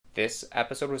This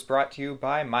episode was brought to you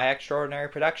by My Extraordinary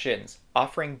Productions,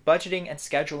 offering budgeting and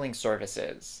scheduling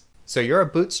services. So you're a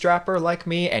bootstrapper like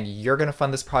me and you're going to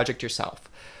fund this project yourself.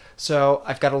 So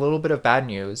I've got a little bit of bad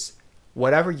news.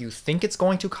 Whatever you think it's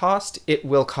going to cost, it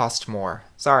will cost more.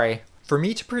 Sorry. For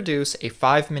me to produce a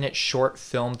 5-minute short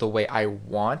film the way I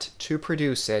want to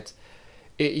produce it,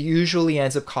 it usually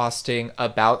ends up costing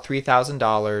about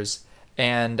 $3,000,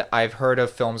 and I've heard of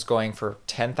films going for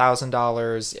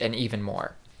 $10,000 and even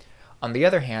more. On the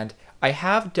other hand, I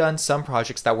have done some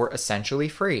projects that were essentially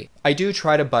free. I do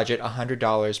try to budget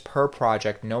 $100 per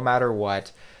project no matter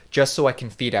what, just so I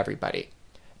can feed everybody.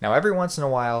 Now, every once in a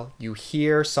while, you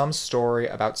hear some story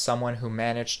about someone who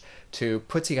managed to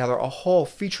put together a whole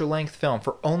feature-length film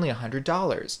for only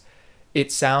 $100.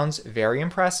 It sounds very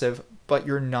impressive, but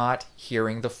you're not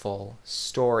hearing the full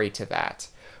story to that.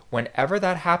 Whenever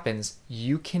that happens,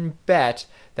 you can bet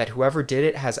that whoever did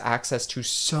it has access to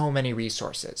so many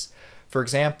resources. For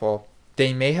example,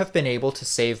 they may have been able to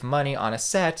save money on a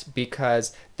set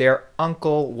because their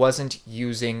uncle wasn't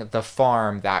using the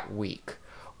farm that week.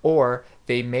 Or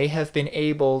they may have been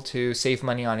able to save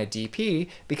money on a DP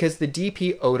because the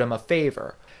DP owed them a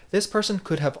favor. This person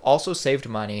could have also saved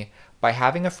money by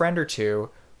having a friend or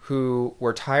two who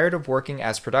were tired of working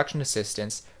as production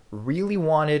assistants, really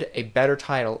wanted a better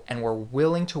title, and were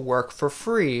willing to work for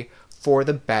free for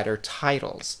the better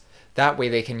titles. That way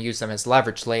they can use them as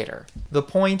leverage later. The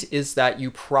point is that you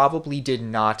probably did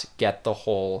not get the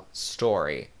whole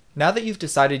story. Now that you've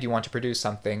decided you want to produce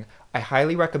something, I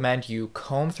highly recommend you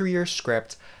comb through your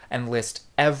script and list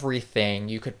everything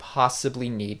you could possibly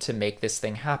need to make this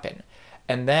thing happen.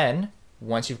 And then,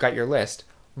 once you've got your list,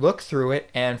 look through it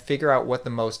and figure out what the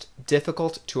most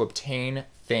difficult to obtain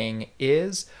thing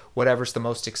is, whatever's the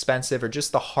most expensive or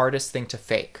just the hardest thing to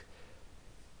fake.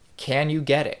 Can you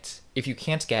get it? If you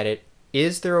can't get it,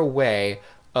 is there a way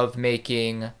of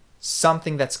making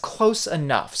something that's close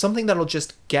enough, something that'll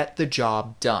just get the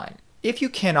job done? If you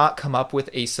cannot come up with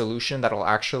a solution that'll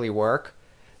actually work,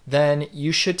 then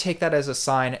you should take that as a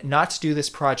sign not to do this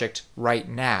project right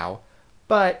now.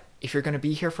 But if you're going to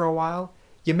be here for a while,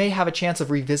 you may have a chance of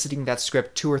revisiting that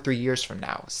script 2 or 3 years from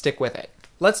now. Stick with it.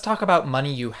 Let's talk about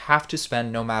money you have to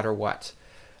spend no matter what.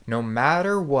 No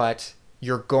matter what,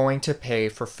 you're going to pay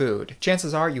for food.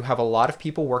 Chances are you have a lot of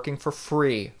people working for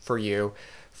free for you.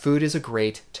 Food is a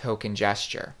great token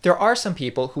gesture. There are some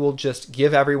people who will just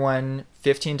give everyone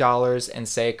 $15 and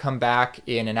say, come back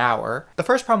in an hour. The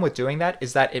first problem with doing that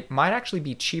is that it might actually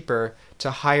be cheaper to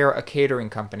hire a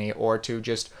catering company or to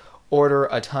just order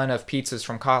a ton of pizzas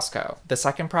from Costco. The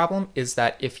second problem is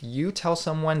that if you tell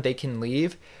someone they can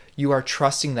leave, you are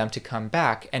trusting them to come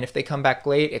back. And if they come back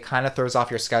late, it kind of throws off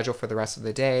your schedule for the rest of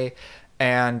the day.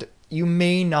 And you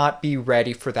may not be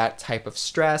ready for that type of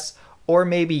stress, or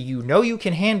maybe you know you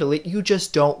can handle it, you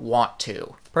just don't want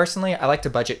to. Personally, I like to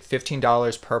budget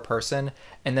 $15 per person,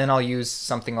 and then I'll use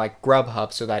something like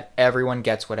Grubhub so that everyone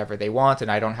gets whatever they want and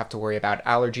I don't have to worry about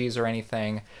allergies or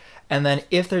anything. And then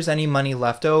if there's any money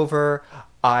left over,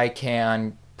 I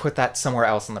can put that somewhere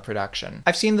else in the production.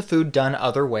 I've seen the food done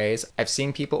other ways. I've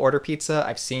seen people order pizza.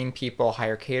 I've seen people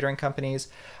hire catering companies.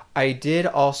 I did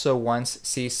also once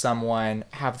see someone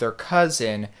have their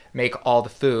cousin make all the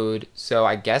food, so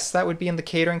I guess that would be in the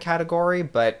catering category,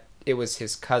 but it was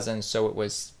his cousin, so it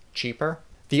was cheaper.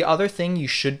 The other thing you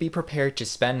should be prepared to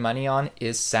spend money on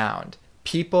is sound.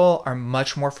 People are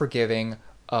much more forgiving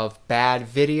of bad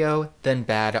video than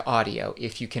bad audio.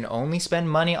 If you can only spend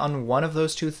money on one of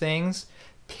those two things,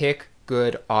 pick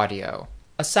good audio.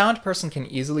 A sound person can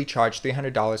easily charge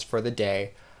 $300 for the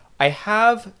day. I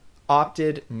have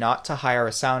opted not to hire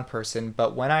a sound person,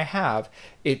 but when I have,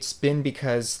 it's been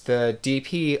because the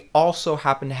DP also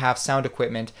happened to have sound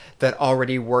equipment that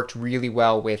already worked really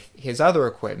well with his other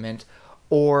equipment,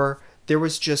 or there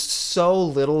was just so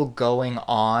little going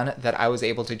on that I was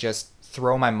able to just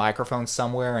throw my microphone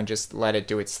somewhere and just let it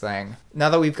do its thing. Now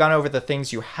that we've gone over the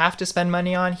things you have to spend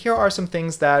money on, here are some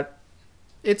things that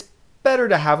it's better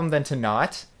to have them than to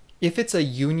not. If it's a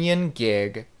union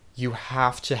gig, you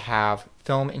have to have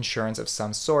film insurance of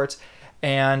some sort,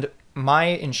 and my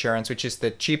insurance, which is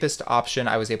the cheapest option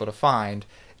I was able to find,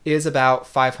 is about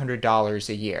 $500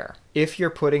 a year. If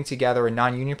you're putting together a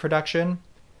non-union production,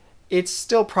 it's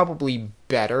still probably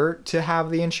better to have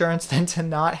the insurance than to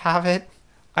not have it.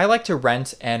 I like to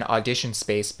rent an audition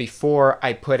space before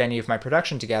I put any of my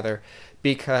production together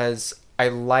because I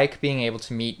like being able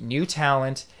to meet new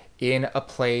talent in a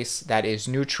place that is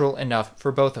neutral enough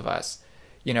for both of us.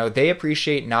 You know, they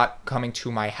appreciate not coming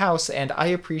to my house, and I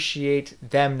appreciate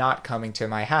them not coming to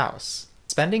my house.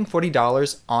 Spending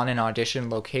 $40 on an audition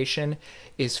location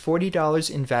is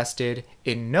 $40 invested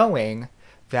in knowing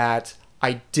that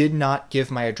I did not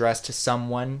give my address to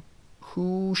someone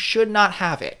who should not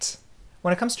have it.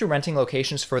 When it comes to renting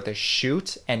locations for the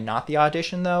shoot and not the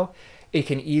audition though, it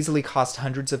can easily cost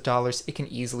hundreds of dollars, it can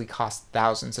easily cost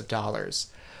thousands of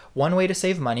dollars. One way to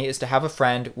save money is to have a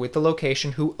friend with the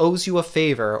location who owes you a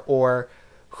favor or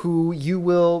who you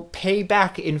will pay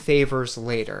back in favors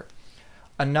later.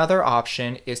 Another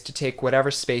option is to take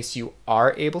whatever space you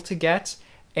are able to get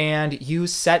and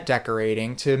use set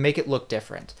decorating to make it look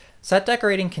different. Set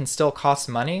decorating can still cost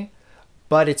money,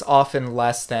 but it's often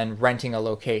less than renting a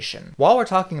location. While we're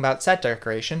talking about set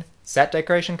decoration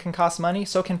can cost money,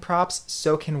 so can props,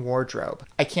 so can wardrobe.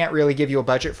 I can't really give you a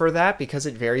budget for that because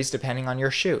it varies depending on your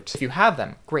shoot. If you have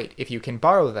them, great. If you can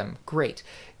borrow them, great.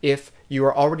 If you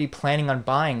are already planning on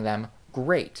buying them,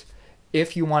 great.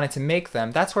 If you wanted to make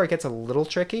them, that's where it gets a little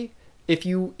tricky. If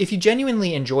you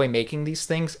genuinely enjoy making these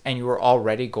things and you are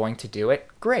already going to do it,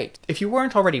 great. If you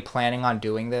weren't already planning on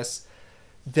doing this,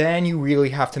 then you really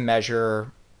have to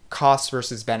measure costs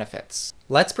versus benefits.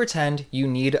 Let's pretend you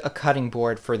need a cutting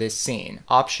board for this scene.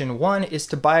 Option 1 is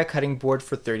to buy a cutting board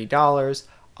for $30.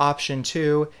 Option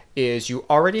 2 is you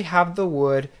already have the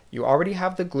wood, you already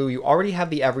have the glue, you already have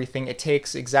the everything. It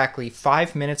takes exactly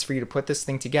 5 minutes for you to put this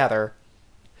thing together.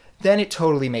 Then it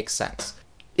totally makes sense.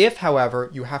 If, however,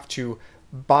 you have to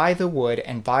buy the wood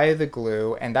and buy the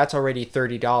glue, and that's already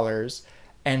 $30,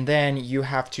 and then you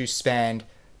have to spend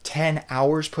 10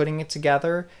 hours putting it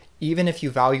together, even if you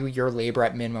value your labor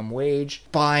at minimum wage,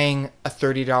 buying a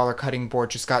 $30 cutting board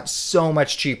just got so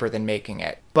much cheaper than making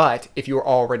it. But if you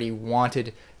already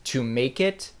wanted to make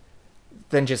it,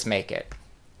 then just make it.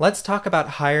 Let's talk about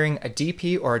hiring a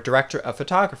DP or a director of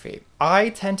photography. I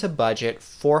tend to budget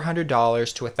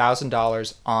 $400 to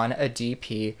 $1,000 on a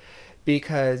DP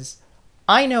because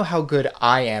I know how good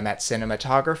I am at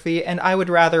cinematography and I would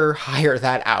rather hire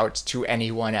that out to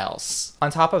anyone else. On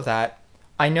top of that,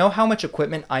 I know how much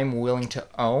equipment I'm willing to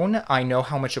own, I know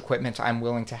how much equipment I'm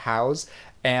willing to house,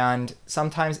 and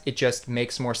sometimes it just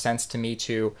makes more sense to me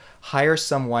to hire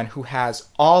someone who has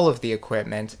all of the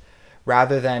equipment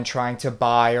rather than trying to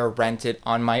buy or rent it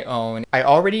on my own. I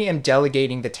already am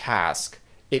delegating the task.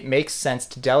 It makes sense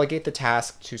to delegate the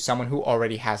task to someone who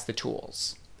already has the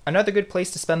tools. Another good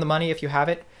place to spend the money if you have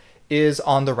it is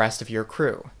on the rest of your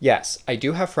crew. Yes, I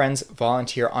do have friends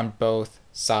volunteer on both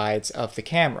sides of the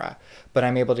camera, but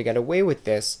I'm able to get away with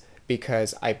this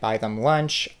because I buy them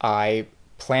lunch, I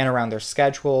plan around their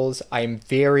schedules, I'm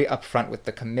very upfront with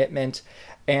the commitment,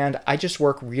 and I just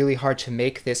work really hard to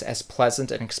make this as pleasant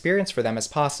an experience for them as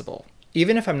possible.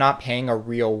 Even if I'm not paying a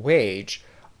real wage,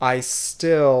 I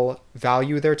still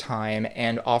value their time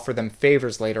and offer them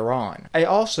favors later on. I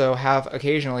also have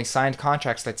occasionally signed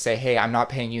contracts that say, hey, I'm not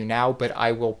paying you now, but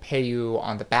I will pay you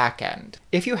on the back end.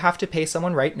 If you have to pay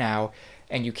someone right now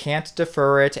and you can't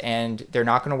defer it and they're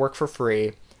not going to work for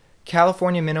free,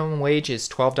 California minimum wage is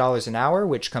 $12 an hour,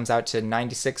 which comes out to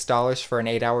 $96 for an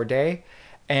 8-hour day,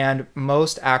 and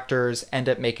most actors end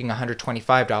up making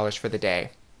 $125 for the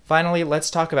day. Finally, let's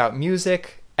talk about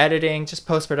music, editing, just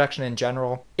post-production in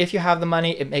general. If you have the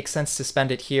money, it makes sense to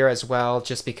spend it here as well,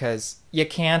 just because you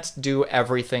can't do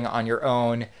everything on your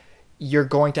own. You're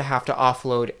going to have to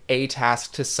offload a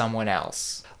task to someone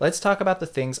else. Let's talk about the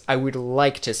things I would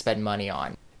like to spend money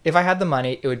on. If I had the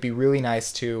money, it would be really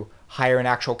nice to hire an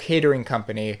actual catering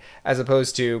company as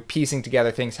opposed to piecing together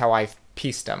things how I've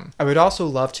pieced them. I would also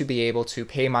love to be able to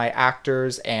pay my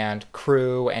actors and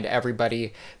crew and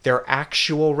everybody their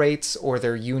actual rates or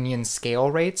their union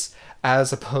scale rates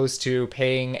as opposed to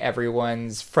paying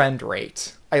everyone's friend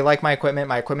rate. I like my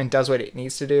equipment does what it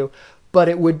needs to do, but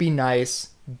it would be nice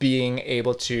being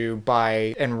able to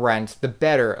buy and rent the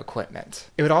better equipment.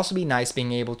 It would also be nice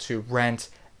being able to rent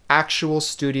actual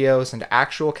studios and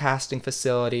actual casting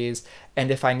facilities,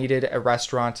 and if I needed a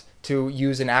restaurant, to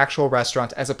use an actual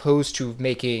restaurant as opposed to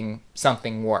making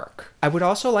something work. I would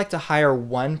also like to hire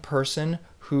one person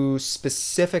who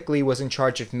specifically was in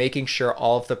charge of making sure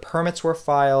all of the permits were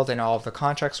filed and all of the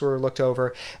contracts were looked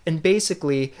over, and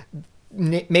basically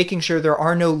making sure there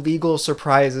are no legal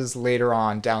surprises later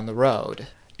on down the road.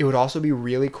 It would also be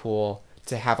really cool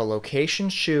to have a location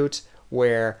shoot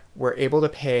where we're able to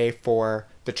pay for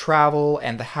the travel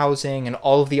and the housing and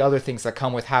all of the other things that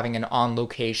come with having an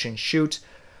on-location shoot.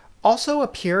 Also a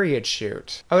period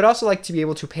shoot. I would also like to be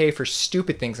able to pay for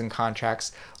stupid things in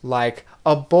contracts, like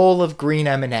a bowl of green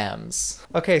M&Ms.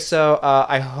 Okay, so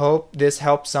I hope this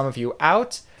helped some of you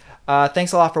out.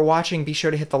 Thanks a lot for watching. Be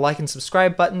sure to hit the like and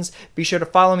subscribe buttons. Be sure to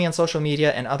follow me on social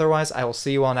media, and otherwise I will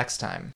see you all next time.